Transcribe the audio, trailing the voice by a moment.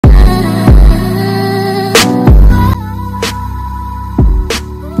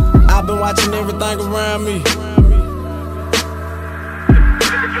everything around me.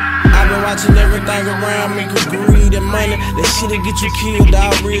 I've been watching everything around me, cause greed and money, that shit'll get you killed,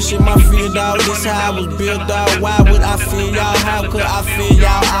 dawg. Real shit, my fear, dawg. This how I was built, dawg. Why would I feel y'all? How could I feel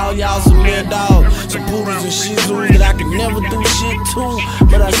y'all? All y'all some real dogs, some Poodles and Shih that I can never do shit to,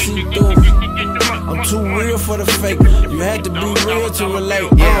 but I see through. I'm too real for the fake. You had to be real to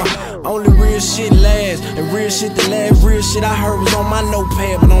relate. Only real shit lasts, and real shit that lasts. Real shit I heard was on my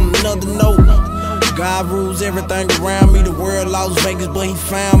notepad, but on another note, God rules everything around me. The world lost Vegas, but he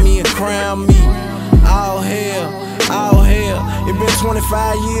found me and crowned me. All hell, all hell. It been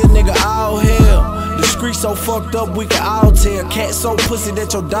 25 years, nigga, all hell. The street so fucked up, we can all tell. Cat so pussy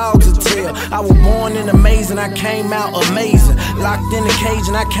that your dogs will tell. I was born in a maze and I came out amazing. Locked in a cage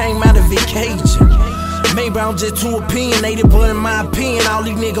and I came out of vacation. Maybe I'm just too opinionated, but in my opinion, all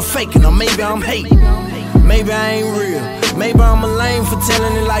these niggas faking, or maybe I'm hating. Maybe I ain't real. Maybe I'm a lame for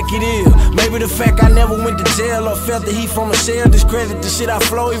telling it like it is. Maybe the fact I never went to jail or felt the heat from a shell discredit the shit I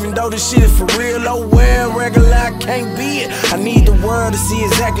flow, even though this shit is for real. Oh well, regular, I can't be it. I need the world to see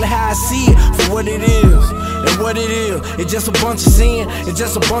exactly how I see it for what it is. And what it is, it's just a bunch of sin. It's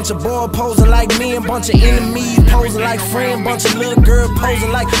just a bunch of boys posing like me, and bunch of enemies posing like friends, bunch of little girls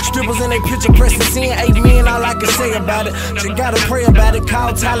posing like strippers in their picture pressing sin. 8 men, all I can say about it, you gotta pray about it.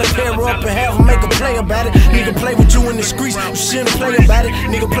 Call Tyler Perry up and have him make a play about it. Nigga play with you in the streets, you shouldn't play about it.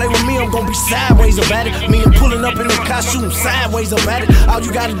 Nigga play with me, I'm gonna be sideways about it. Me and pulling up in the car shooting sideways about it. All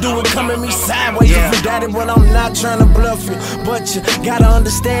you gotta do is come at me sideways if you got it, but I'm not trying to bluff you. But you gotta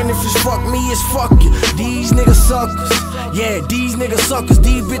understand, if it's fuck me, it's fuck you. These niggas suckers, yeah, these niggas suckers.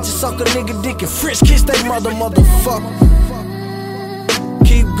 These bitches suck a nigga dick and French kiss they motherfucker.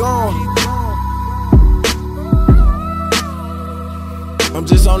 Keep going. I'm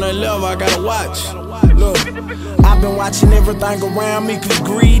just on that level, I gotta watch. Look, I've been watching everything around me, cause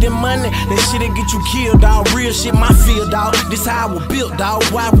greed and money, that shit'll get you killed, dawg. Real shit, my field, dawg. This how I was built, dawg.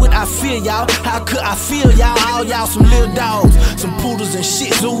 Why would I feel y'all? How could I feel y'all? All y'all some little dogs, some Poodles and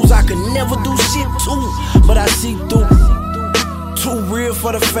Shih I could never do shit to, but I see through. Too real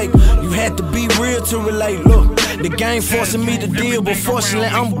for the fake. You had to be real to relate. Look, the game forcing me to deal, but fortunately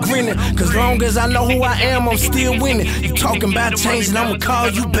I'm grinning, cause long as I know who I am, I'm still winning. You talking about changing, I'ma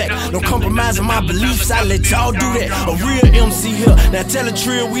call you back. No compromising my beliefs, I let y'all do that. A real MC here, now tell the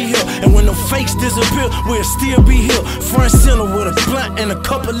trill we here. And when the fakes disappear, we'll still be here. Front center with a blunt and a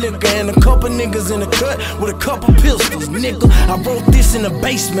cup of liquor, and a couple niggas in the cut with a couple pistols, nigga. I wrote this in the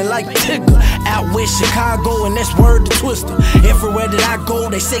basement like Ticker. Out west Chicago, and that's word to Twister. Everywhere that I go,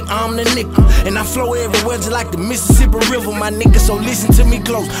 they say I'm the nickel, and I flow everywhere just like the Mississippi River, my nigga. So listen to me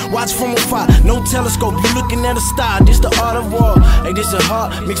close, watch from afar, no telescope. You looking at a star, this the art of war. Hey, this is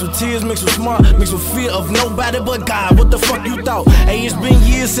heart, mixed with tears, mixed with smart, mixed with fear of nobody but God. What the fuck you thought? Hey, it's been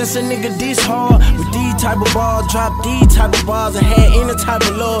years since a nigga this hard with these type of bars, drop these type of bars, and had any type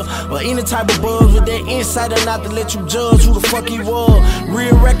of love or any type of buzz with that insight, or not to let you judge who the fuck he was.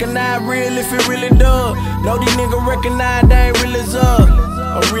 Real recognize real if it really does. No, these niggas recognize they ain't really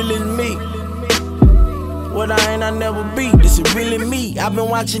or really me. What I ain't, I never be. This is really me. I've been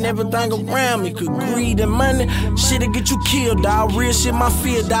watching everything around me, cause greed and money, shit'll get you killed, dawg. Real shit, my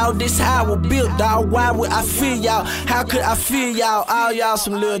fear, dawg. This how I was built, dawg. Why would I feel y'all? How could I feel y'all? All y'all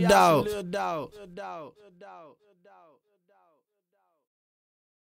some little dogs.